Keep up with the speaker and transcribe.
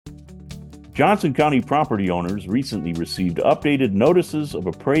Johnson County property owners recently received updated notices of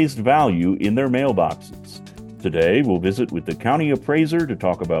appraised value in their mailboxes. Today, we'll visit with the county appraiser to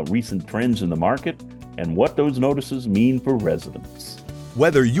talk about recent trends in the market and what those notices mean for residents.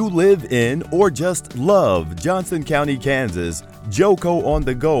 Whether you live in or just love Johnson County, Kansas, JoCo on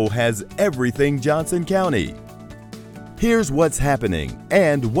the Go has everything Johnson County. Here's what's happening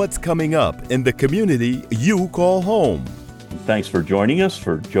and what's coming up in the community you call home. Thanks for joining us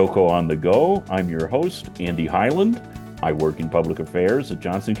for JoCo on the Go. I'm your host, Andy Highland. I work in public affairs at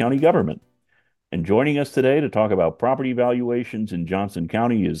Johnson County Government. And joining us today to talk about property valuations in Johnson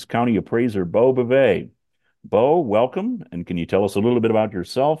County is County Appraiser Bo Bavay. Bo, welcome, and can you tell us a little bit about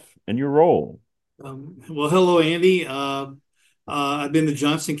yourself and your role? Hello, Andy. I've been the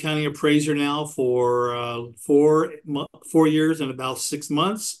Johnson County Appraiser now for 4 years and about 6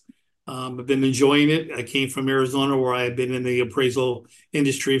 months. I've been enjoying it. I came from Arizona, where I have been in the appraisal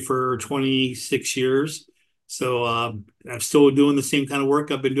industry for 26 years. So I'm still doing the same kind of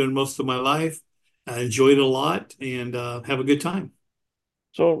work I've been doing most of my life. I enjoy it a lot and have a good time.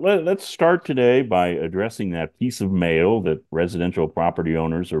 So let's start today by addressing that piece of mail that residential property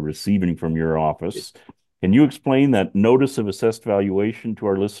owners are receiving from your office. Can you explain that notice of assessed valuation to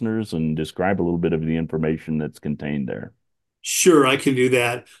our listeners and describe a little bit of the information that's contained there? Sure, I can do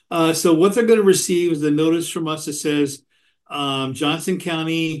that. So what they're going to receive is a notice from us that says Johnson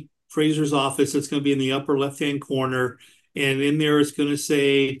County Appraiser's Office. It's going to be in the upper left-hand corner. And in there, it's going to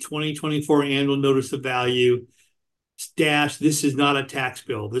say 2024 annual notice of value. This is not a tax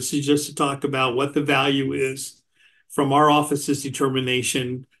bill. This is just to talk about what the value is from our office's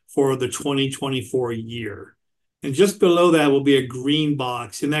determination for the 2024 year. And just below that will be a green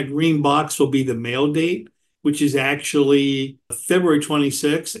box. And that green box will be the mail date, which is actually February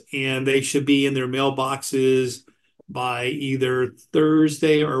 26th. And they should be in their mailboxes by either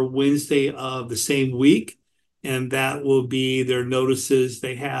Thursday or Wednesday of the same week. And that will be their notices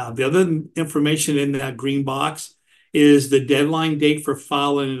they have. The other information in that green box is the deadline date for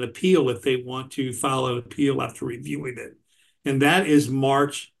filing an appeal if they want to file an appeal after reviewing it. And that is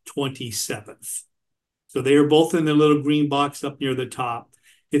March 27th. So they are both in the little green box up near the top.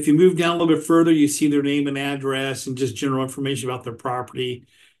 If you move down a little bit further, you see their name and address and just general information about their property.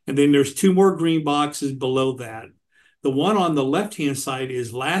 And then there's two more green boxes below that. The one on the left-hand side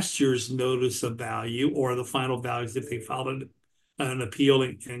is last year's notice of value, or the final values if they filed an appeal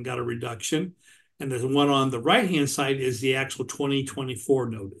and got a reduction. And the one on the right-hand side is the actual 2024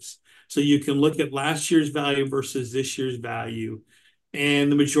 notice. So you can look at last year's value versus this year's value.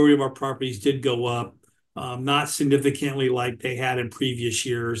 And the majority of our properties did go up, not significantly like they had in previous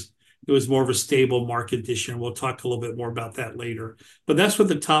years. It was more of a stable market this year. And we'll talk a little bit more about that later. But that's what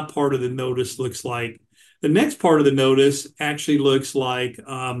the top part of the notice looks like. The next part of the notice actually looks like,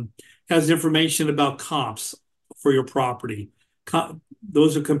 has information about comps for your property.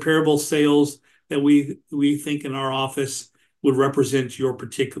 Those are comparable sales that we think in our office would represent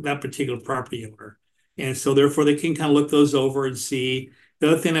that particular property owner. And so therefore they can kind of look those over and see. The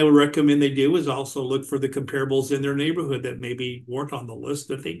other thing I would recommend they do is also look for the comparables in their neighborhood that maybe weren't on the list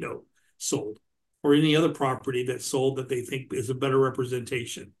that they know sold, or any other property that sold that they think is a better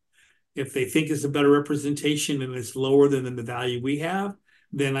representation. If they think it's a better representation and it's lower than the value we have,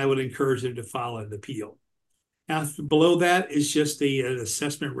 then I would encourage them to file an appeal. Now, below that is just the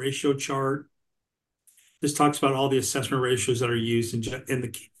assessment ratio chart. This talks about all the assessment ratios that are used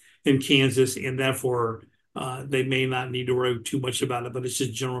in Kansas, and therefore they may not need to worry too much about it, but it's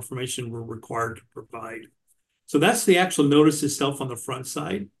just general information we're required to provide. So that's the actual notice itself on the front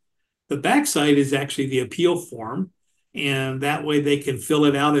side. The back side is actually the appeal form, and that way they can fill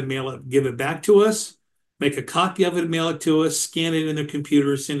it out and mail it, give it back to us, make a copy of it, mail it to us, scan it in their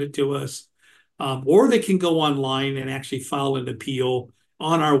computer, send it to us, or they can go online and actually file an appeal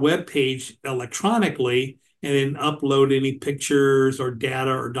on our webpage electronically and then upload any pictures or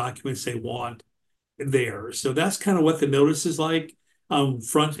data or documents they want there. So that's kind of what the notice is like on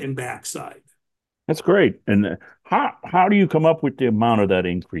front and back side. That's great. And how do you come up with the amount of that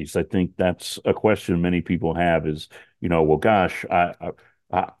increase? I think that's a question many people have is, well, gosh, I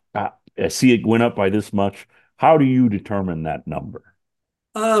see it went up by this much. How do you determine that number?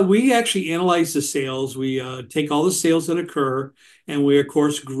 We actually analyze the sales. We take all the sales that occur, and we, of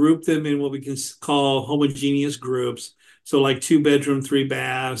course, group them in what we can call homogeneous groups. So like 2-bedroom, 3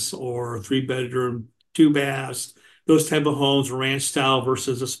 baths, or 3-bedroom, 2 baths, those type of homes, ranch style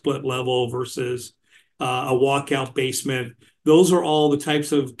versus a split level versus a walkout basement. Those are all the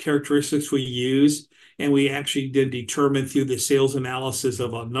types of characteristics we use. And we actually did determine through the sales analysis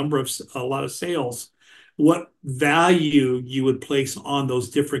of a lot of sales what value you would place on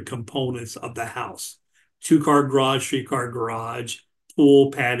those different components of the house. Two-car garage, three-car garage,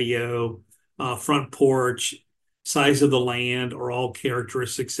 pool, patio, front porch, size of the land are all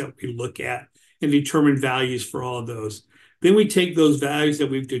characteristics that we look at and determine values for all of those. Then we take those values that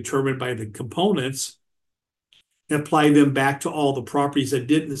we've determined by the components and apply them back to all the properties that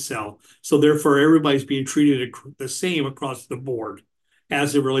didn't sell. So therefore, everybody's being treated the same across the board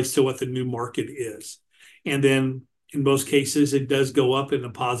as it relates to what the new market is. And then in most cases, it does go up in a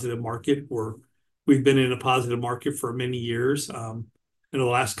positive market, where we've been in a positive market for many years. In the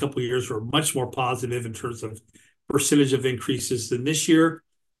last couple of years, we're much more positive in terms of percentage of increases than this year.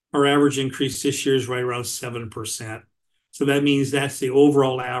 Our average increase this year is right around 7%. So that means that's the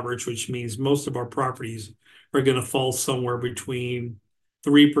overall average, which means most of our properties are going to fall somewhere between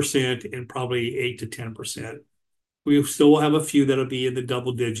 3% and probably 8 to 10%. We still will have a few that'll be in the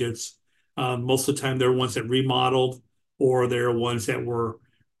double digits. Most of the time, they're ones that remodeled, or they're ones that were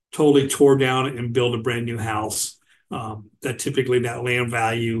totally tore down and built a brand new house. That typically that land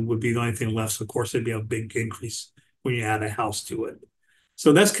value would be the only thing left. So of course, it'd be a big increase when you add a house to it.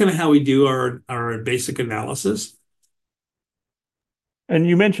 So that's kind of how we do our basic analysis. And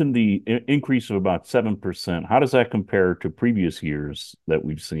you mentioned the increase of about 7%. How does that compare to previous years that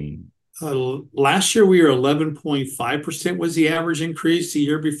we've seen? Last year, we were 11.5% was the average increase. The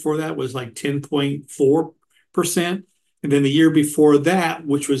year before that was like 10.4%. And then the year before that,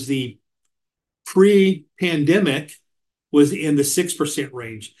 which was the pre-pandemic, was in the 6%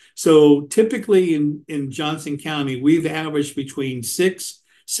 range. So typically in Johnson County, we've averaged between 6,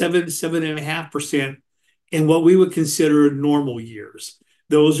 7, 7.5% in what we would consider normal years.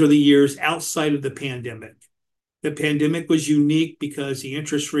 Those are the years outside of the pandemic. The pandemic was unique because the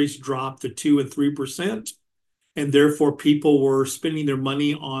interest rates dropped to 2 and 3%, and therefore people were spending their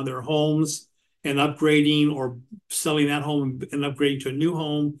money on their homes and upgrading or selling that home and upgrading to a new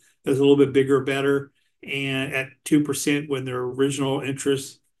home that's a little bit bigger, better, and at 2% when their original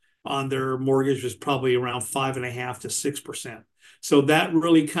interest on their mortgage was probably around 5.5 to 6%. So that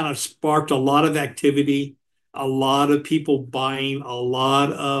really kind of sparked a lot of activity, a lot of people buying, a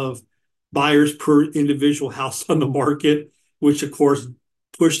lot of buyers per individual house on the market, which of course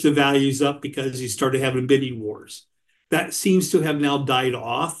pushed the values up because you started having bidding wars. That seems to have now died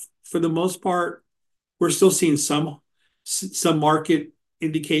off for the most part. We're still seeing some market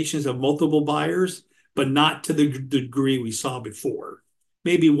indications of multiple buyers, but not to the degree we saw before.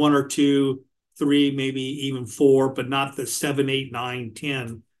 Maybe 1 or 2, 3, maybe even 4, but not the 7, 8, 9,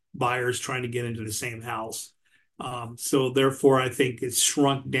 10 buyers trying to get into the same house. So therefore, I think it's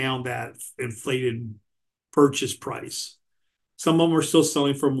shrunk down that inflated purchase price. Some of them are still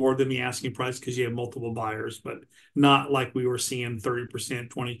selling for more than the asking price because you have multiple buyers, but not like we were seeing 30%,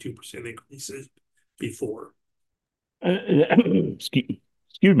 22% increases before. Excuse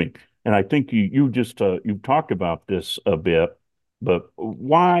me. And I think you you've talked about this a bit, but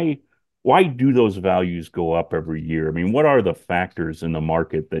why do those values go up every year? I mean, what are the factors in the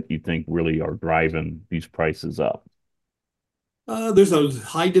market that you think really are driving these prices up? There's a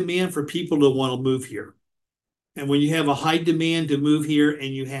high demand for people to want to move here. And when you have a high demand to move here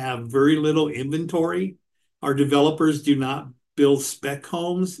and you have very little inventory, our developers do not build spec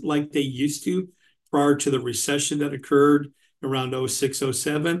homes like they used to prior to the recession that occurred around 06,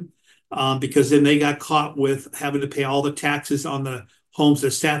 07, because then they got caught with having to pay all the taxes on the homes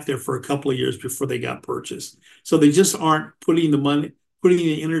that sat there for a couple of years before they got purchased. So they just aren't putting the money, putting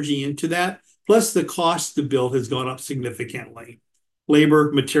the energy into that. Plus the cost to build has gone up significantly.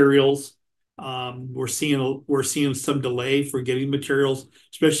 Labor, materials, we're seeing some delay for getting materials,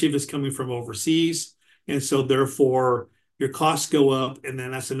 especially if it's coming from overseas. And so therefore your costs go up. And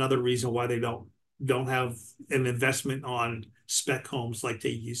then that's another reason why they don't have an investment on spec homes like they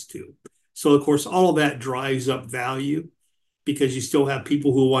used to. So of course, all of that drives up value because you still have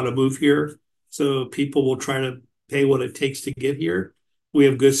people who want to move here. So people will try to pay what it takes to get here. We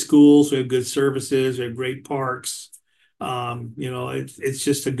have good schools, we have good services, we have great parks. It's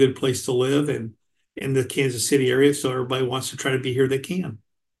just a good place to live and in the Kansas City area. So everybody wants to try to be here, they can.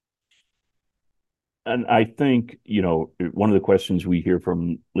 And I think, one of the questions we hear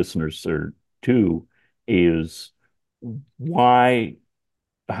from listeners too is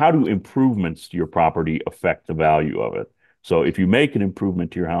how do improvements to your property affect the value of it? So if you make an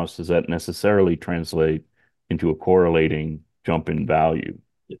improvement to your house, does that necessarily translate into a correlating jump in value?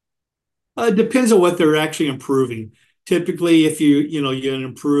 It depends on what they're actually improving. Typically, if you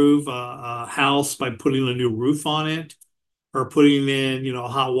improve a house by putting a new roof on it or putting in, a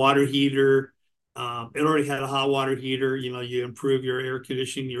hot water heater, It already had a hot water heater. You improve your air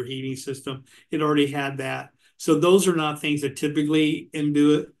conditioning, your heating system. It already had that. So those are not things that typically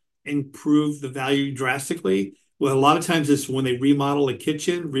improve the value drastically. Well, a lot of times it's when they remodel a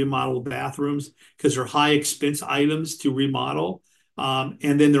kitchen, remodel bathrooms, because they're high expense items to remodel.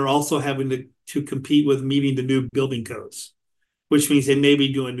 And then they're also having to compete with meeting the new building codes, which means they may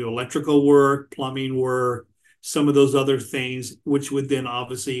be doing new electrical work, plumbing work, some of those other things, which would then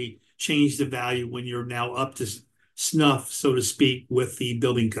obviously change the value when you're now up to snuff, so to speak, with the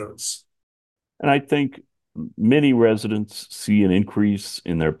building codes. And I think many residents see an increase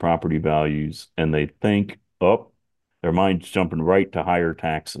in their property values and they think, oh, their mind's jumping right to higher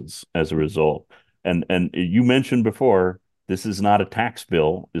taxes as a result. And you mentioned before, this is not a tax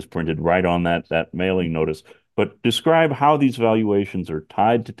bill, is printed right on that mailing notice. But describe how these valuations are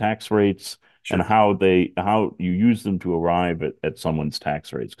tied to tax rates and Sure. how you use them to arrive at someone's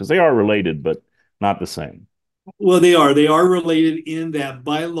tax rates, because they are related, but not the same. Well, they are. They are related in that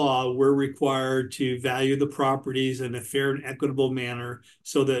by law, we're required to value the properties in a fair and equitable manner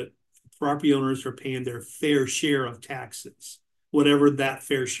so that property owners are paying their fair share of taxes, whatever that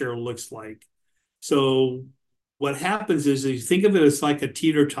fair share looks like. So what happens is you think of it as like a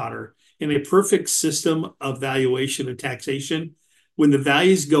teeter-totter. In a perfect system of valuation and taxation, when the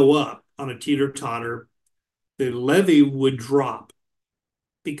values go up on a teeter-totter, the levy would drop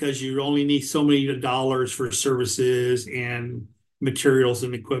because you only need so many dollars for services and materials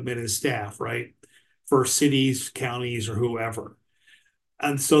and equipment and staff, right? For cities, counties, or whoever.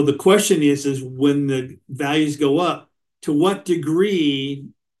 And so the question is when the values go up, to what degree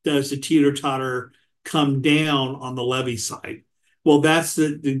does the teeter-totter come down on the levy side? Well, that's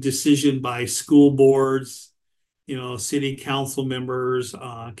the decision by school boards, city council members,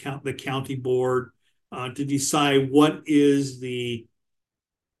 the county board, to decide what is the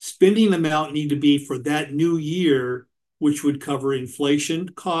spending amount need to be for that new year, which would cover inflation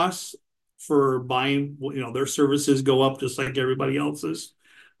costs for buying, their services go up just like everybody else's.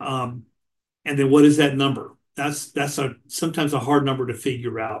 And then what is that number? That's sometimes a hard number to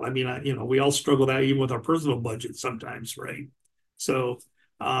figure out. I mean, we all struggle with that even with our personal budget sometimes, right? So,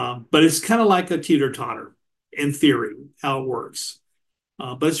 but it's kind of like a teeter totter in theory, how it works.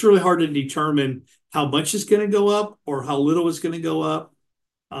 But it's really hard to determine how much is going to go up or how little is going to go up.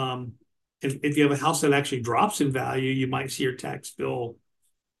 Um, if you have a house that actually drops in value, you might see your tax bill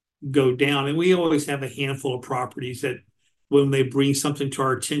go down. And we always have a handful of properties that when they bring something to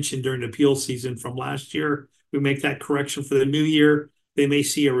our attention during the appeal season from last year, we make that correction for the new year. They may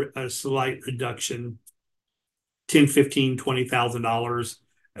see a slight reduction, 10, 15, $20,000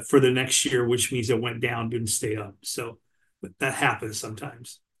 for the next year, which means it went down, didn't stay up. So that happens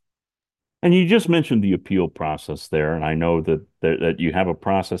sometimes. And you just mentioned the appeal process there, and I know that you have a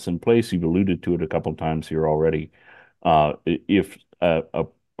process in place. You've alluded to it a couple of times here already. If a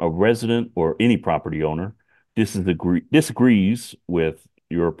resident or any property owner disagrees with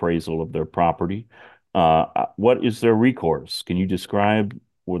your appraisal of their property, what is their recourse? Can you describe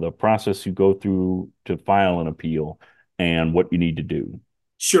the process you go through to file an appeal and what you need to do?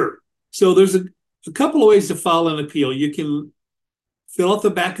 Sure. So there's a couple of ways to file an appeal. You can fill out the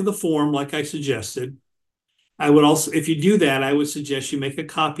back of the form like I suggested. I would also, if you do that, I would suggest you make a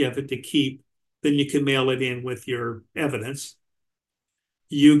copy of it to keep. Then you can mail it in with your evidence.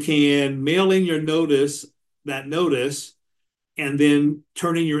 You can mail in your notice, and then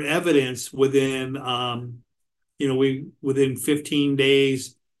turn in your evidence within, within 15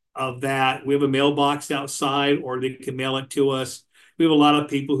 days of that. We have a mailbox outside, or they can mail it to us. We have a lot of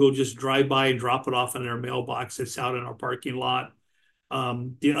people who'll just drive by and drop it off in their mailbox that's out in our parking lot.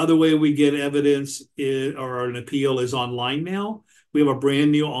 The other way we get evidence or an appeal is online now. We have a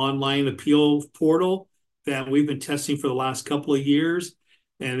brand new online appeal portal that we've been testing for the last couple of years,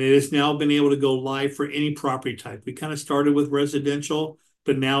 and it has now been able to go live for any property type. We kind of started with residential,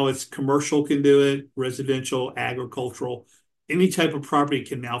 but now it's commercial can do it, residential, agricultural. Any type of property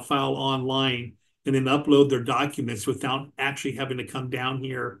can now file online and then upload their documents without actually having to come down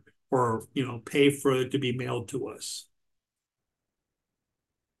here or pay for it to be mailed to us.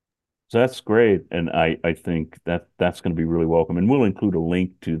 So that's great. And I think that's going to be really welcome. And we'll include a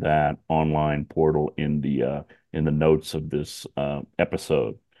link to that online portal in the notes of this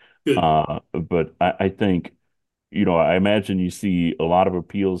episode. Good. But I think, I imagine you see a lot of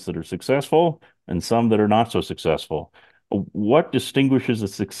appeals that are successful and some that are not so successful. What distinguishes a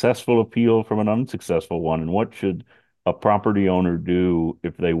successful appeal from an unsuccessful one? And what should a property owner do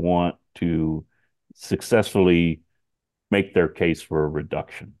if they want to successfully make their case for a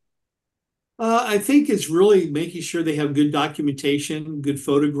reduction? I think it's really making sure they have good documentation, good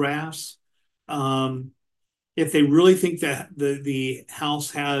photographs. If they really think that the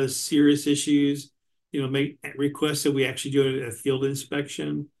house has serious issues, make requests that we actually do a field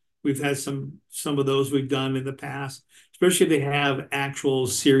inspection. We've had some of those we've done in the past, especially if they have actual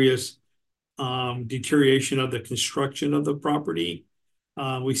serious deterioration of the construction of the property.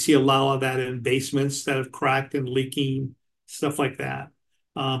 We see a lot of that in basements that have cracked and leaking, stuff like that.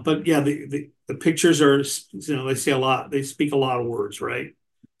 But yeah, the pictures are, they say a lot, they speak a lot of words, right?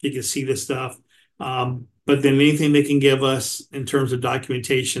 You can see this stuff. But then anything they can give us in terms of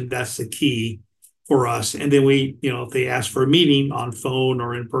documentation, that's the key for us. And then if they ask for a meeting on phone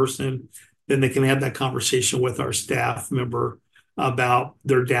or in person, then they can have that conversation with our staff member about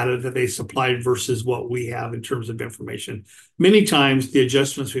their data that they supplied versus what we have in terms of information. Many times the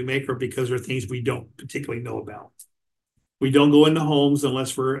adjustments we make are because there are things we don't particularly know about. We don't go into homes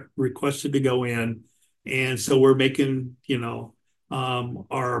unless we're requested to go in. And so we're making,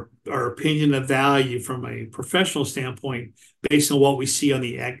 our opinion of value from a professional standpoint based on what we see on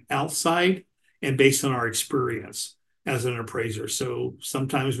the outside and based on our experience as an appraiser. So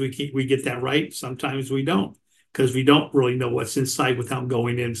sometimes we get that right, sometimes we don't, because we don't really know what's inside without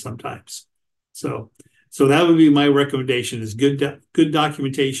going in sometimes. So that would be my recommendation: is good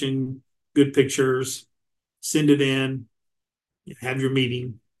documentation, good pictures, send it in, have your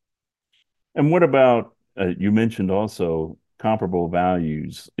meeting. And what about, you mentioned also comparable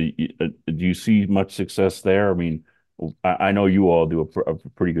values. Do you see much success there? I mean, I know you all do a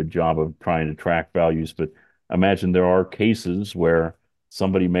pretty good job of trying to track values, but I imagine there are cases where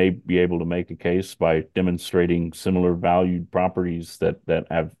somebody may be able to make a case by demonstrating similar valued properties that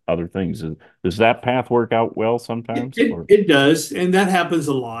have other things. Does that path work out well It, sometimes? it, Or it does, and that happens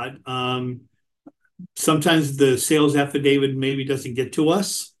a lot. Sometimes the sales affidavit maybe doesn't get to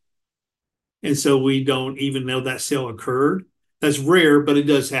us, and so we don't even know that sale occurred. That's rare, but it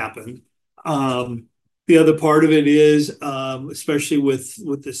does happen. The other part of it is, especially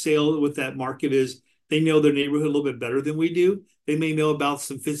with the sale with that market, is they know their neighborhood a little bit better than we do. They may know about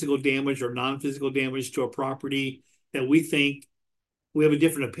some physical damage or non-physical damage to a property that we think we have a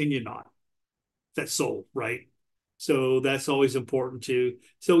different opinion on that's sold, right? So that's always important too.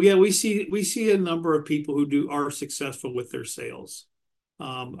 So yeah, we see a number of people who are successful with their sales,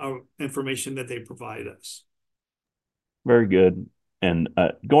 our information that they provide us. very good. And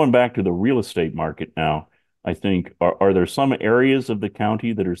going back to the real estate market now, I think are there some areas of the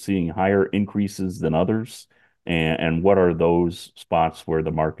county that are seeing higher increases than others? And what are those spots where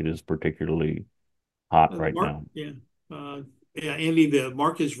the market is particularly hot The right mark, now? yeah, yeah, Andy, the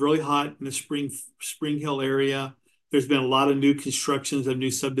market is really hot in the Spring Hill area. There's been a lot of new constructions of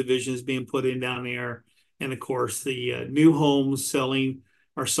new subdivisions being put in down there, and of course, the new homes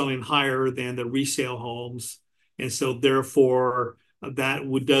are selling higher than the resale homes, and so therefore that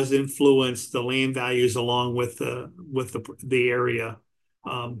does influence the land values along with the area.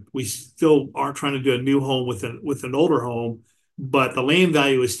 We still aren't trying to do a new home with an older home, but the land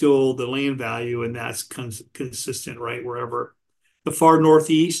value is still the land value, and that's consistent, right? Wherever the far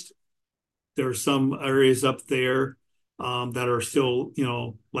northeast, there are some areas up there that are still,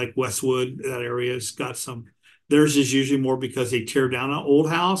 like Westwood, that area's got some. Theirs is usually more because they tear down an old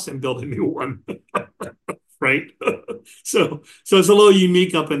house and build a new one, right? So it's a little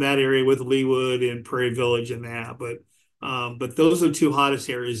unique up in that area with Leawood and Prairie Village and that, but those are the two hottest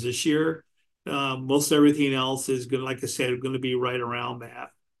areas this year. Most everything else is going, like I said, going to be right around that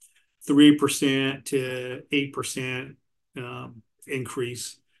 3% to 8%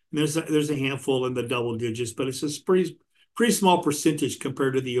 increase. And there's a handful in the double digits, but it's a pretty small percentage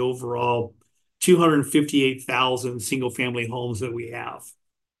compared to the overall 258,000 single family homes that we have.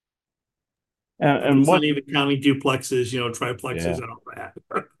 And And that's not what? even counting duplexes, triplexes, Yeah, and all that.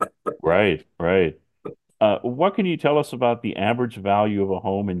 right, right. What can you tell us about the average value of a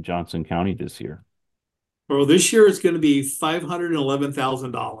home in Johnson County this year? Well, this year it's going to be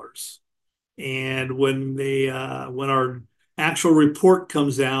 $511,000. And when our actual report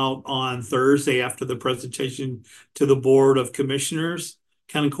comes out on Thursday after the presentation to the Board of Commissioners,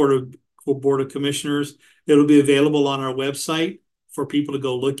 County Board of Commissioners, it'll be available on our website for people to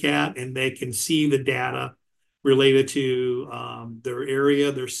go look at, and they can see the data related to their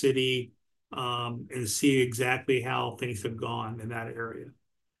area, their city, and see exactly how things have gone in that area.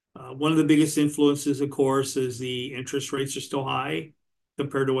 One of the biggest influences, of course, is the interest rates are still high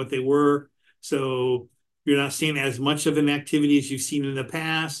compared to what they were. So you're not seeing as much of an activity as you've seen in the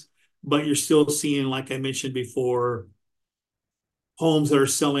past, but you're still seeing, like I mentioned before, homes that are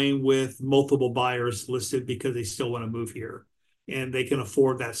selling with multiple buyers listed because they still want to move here and they can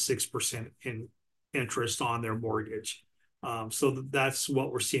afford that 6% in interest on their mortgage. So that's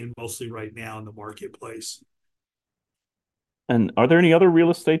what we're seeing mostly right now in the marketplace. And are there any other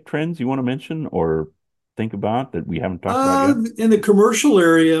real estate trends you want to mention or think about that we haven't talked about yet? In the commercial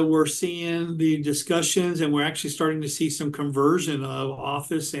area, we're seeing the discussions, and we're actually starting to see some conversion of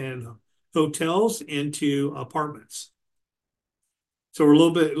office and hotels into apartments. So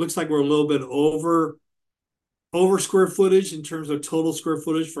it looks like we're a little bit over square footage in terms of total square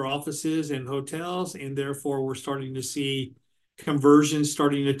footage for offices and hotels, and therefore we're starting to see conversions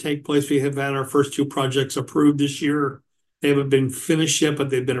starting to take place. We have had our first 2 projects approved this year. They haven't been finished yet, but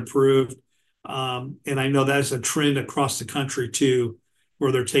they've been approved. And I know that's a trend across the country too,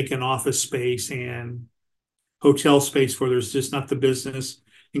 where they're taking office space and hotel space where there's just not the business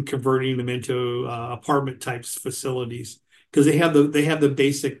and converting them into apartment types facilities because they have the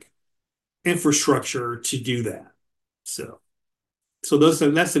basic infrastructure to do that. So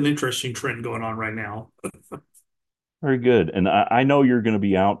that's an interesting trend going on right now. Very good. And I know you're going to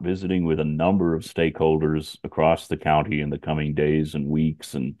be out visiting with a number of stakeholders across the county in the coming days and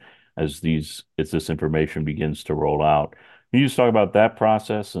weeks, and as this information begins to roll out. Can you just talk about that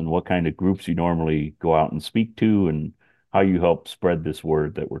process and what kind of groups you normally go out and speak to and how you help spread this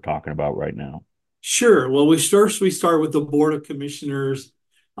word that we're talking about right now? Sure. Well, we start with the Board of Commissioners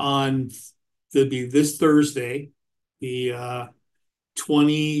on this Thursday, the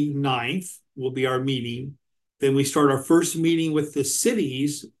 29th will be our meeting. Then we start our first meeting with the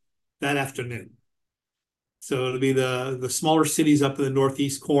cities that afternoon. So it'll be the smaller cities up in the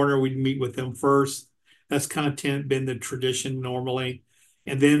northeast corner. We'd meet with them first. That's kind of been the tradition normally.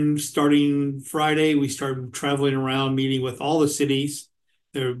 And then starting Friday, we start traveling around, meeting with all the cities,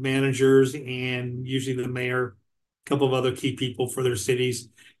 their managers, and usually the mayor, a couple of other key people for their cities.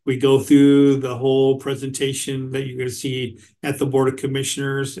 We go through the whole presentation that you're going to see at the Board of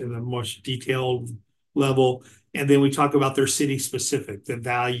Commissioners in a much detailed level. And then we talk about their city specific, the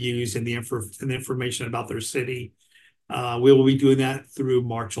values and the information about their city. We will be doing that through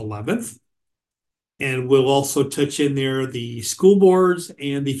March 11th. And we'll also touch in there the school boards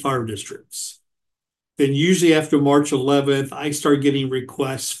and the fire districts. Then usually after March 11th, I start getting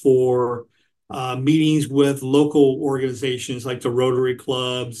requests for meetings with local organizations like the Rotary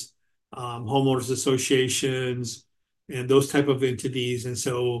clubs, homeowners associations, and those type of entities. And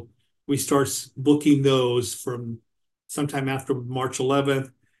so we start booking those from sometime after March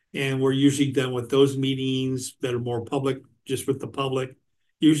 11th. And we're usually done with those meetings that are more public, just with the public,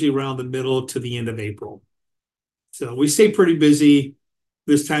 usually around the middle to the end of April. So we stay pretty busy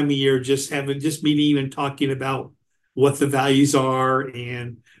this time of year, just meeting and talking about what the values are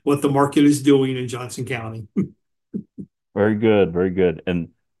and what the market is doing in Johnson County. Very good, very good. And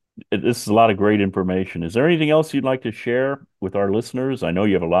this is a lot of great information. Is there anything else you'd like to share with our listeners? I know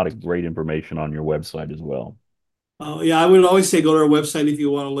you have a lot of great information on your website as well. Yeah, I would always say go to our website if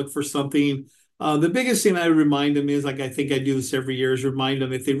you want to look for something. The biggest thing I remind them is, like I think I do this every year, is remind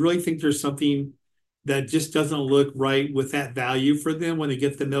them if they really think there's something that just doesn't look right with that value for them when they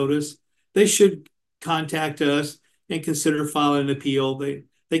get the notice, they should contact us and consider filing an appeal.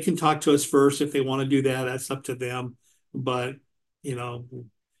 They can talk to us first if they want to do that. That's up to them. But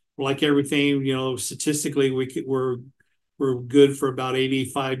like everything, statistically, we're good for about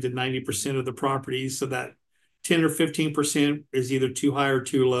 85 to 90% of the properties. So that 10 or 15% is either too high or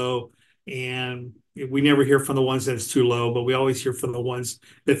too low. And we never hear from the ones that it's too low, but we always hear from the ones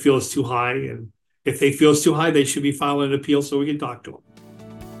that feel it's too high. And if they feel it's too high, they should be filing an appeal so we can talk to them.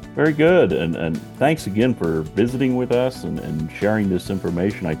 Very good. And thanks again for visiting with us and sharing this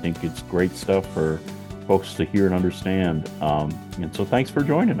information. I think it's great stuff for folks to hear and understand. And so thanks for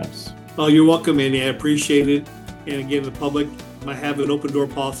joining us. Oh, you're welcome, Andy. I appreciate it. And again, the public might have an open door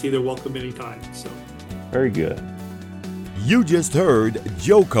policy. They're welcome anytime. So very good. You just heard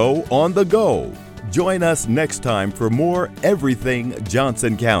JoCo on the Go. Join us next time for more Everything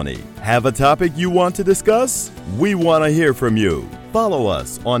Johnson County. Have a topic you want to discuss? We want to hear from you. Follow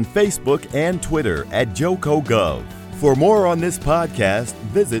us on Facebook and Twitter at JoCoGov. For more on this podcast,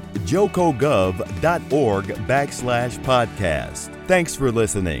 visit jocogov.org/podcast. Thanks for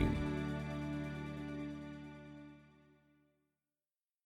listening.